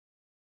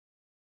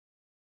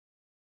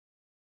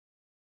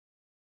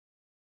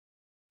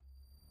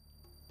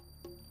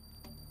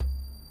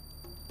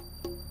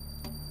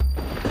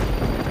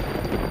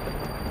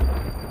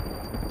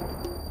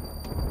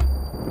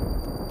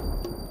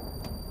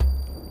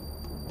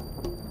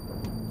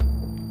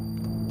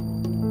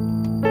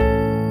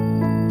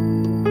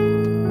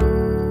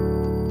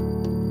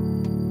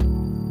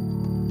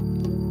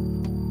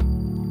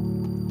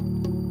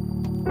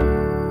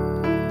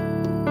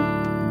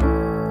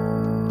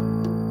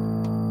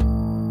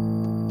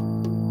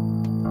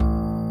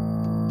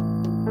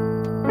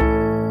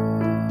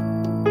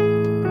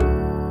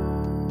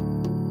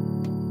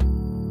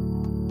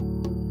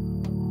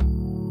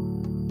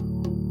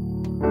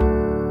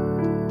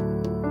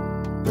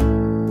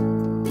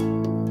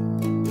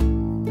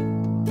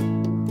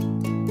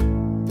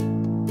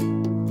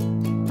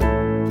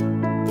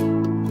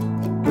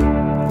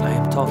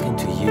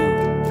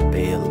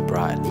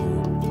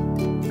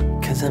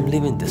I'm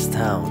leaving this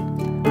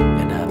town,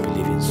 and I'll be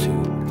leaving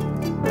soon.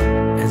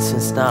 And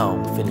since now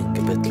I'm feeling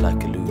a bit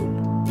like a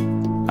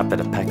loon, I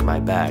better pack my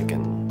bag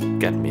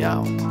and get me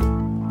out.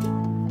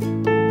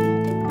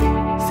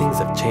 Things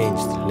have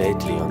changed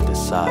lately on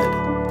this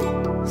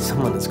side.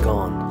 Someone is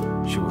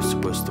gone, she was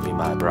supposed to be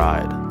my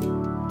bride.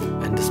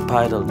 And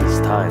despite all this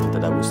time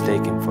that I was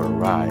taking for a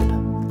ride,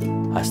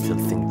 I still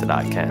think that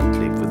I can't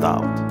live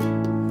without.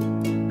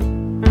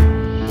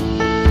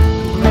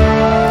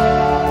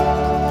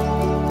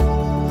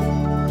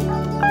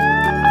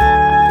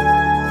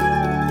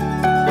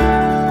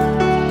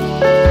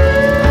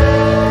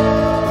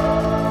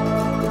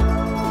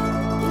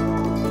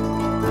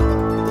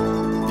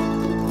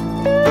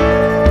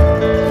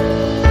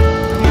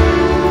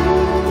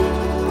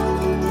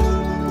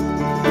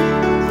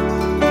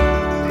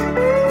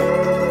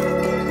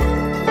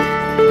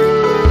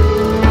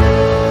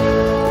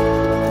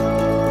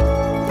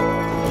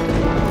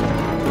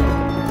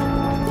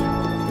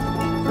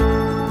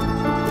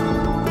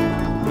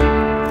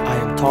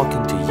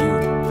 Talking to you,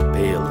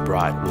 pale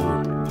bright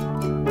moon.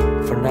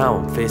 For now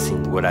I'm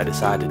facing what I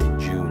decided in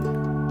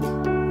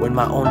June, when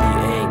my only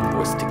aim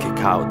was to kick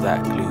out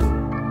that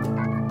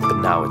gloom.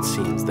 But now it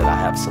seems that I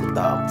have some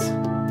doubts.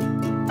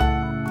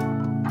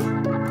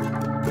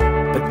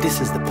 But this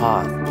is the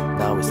path,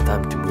 now it's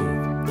time to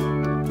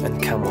move.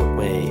 And come what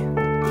may,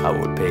 I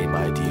will pay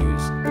my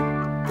dues.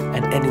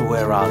 And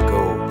anywhere I'll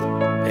go,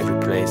 every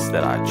place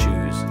that I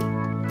choose,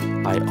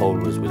 I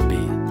always will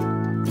be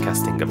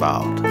casting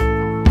about.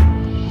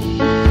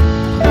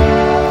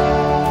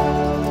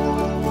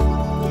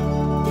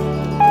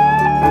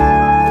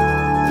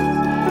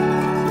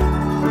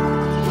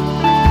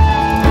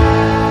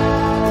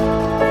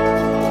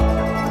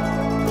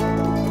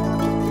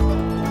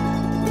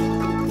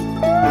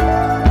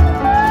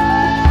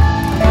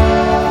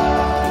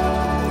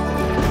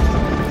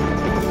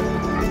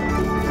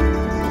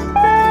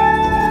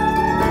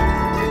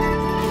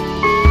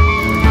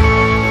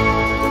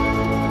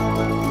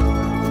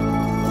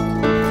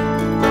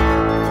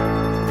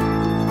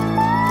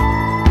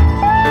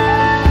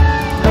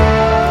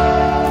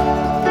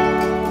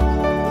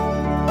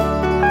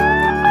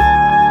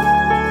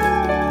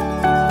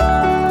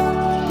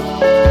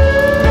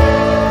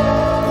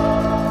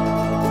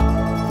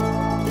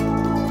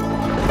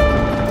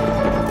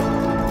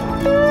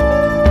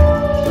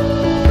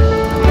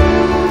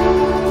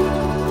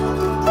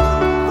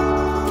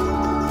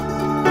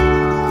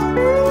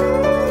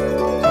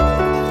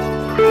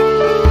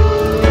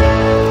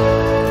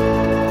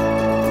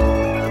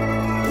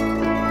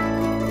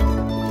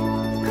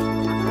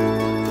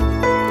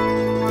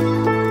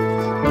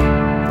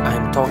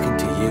 Talking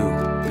to you,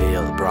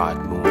 pale bright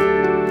moon,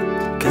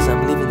 'cause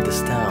I'm leaving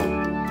this town,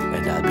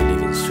 and I'll be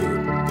leaving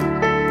soon.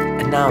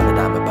 And now that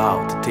I'm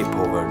about to tip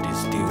over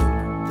this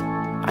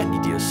dune, I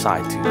need your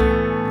side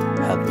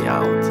to help me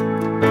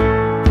out.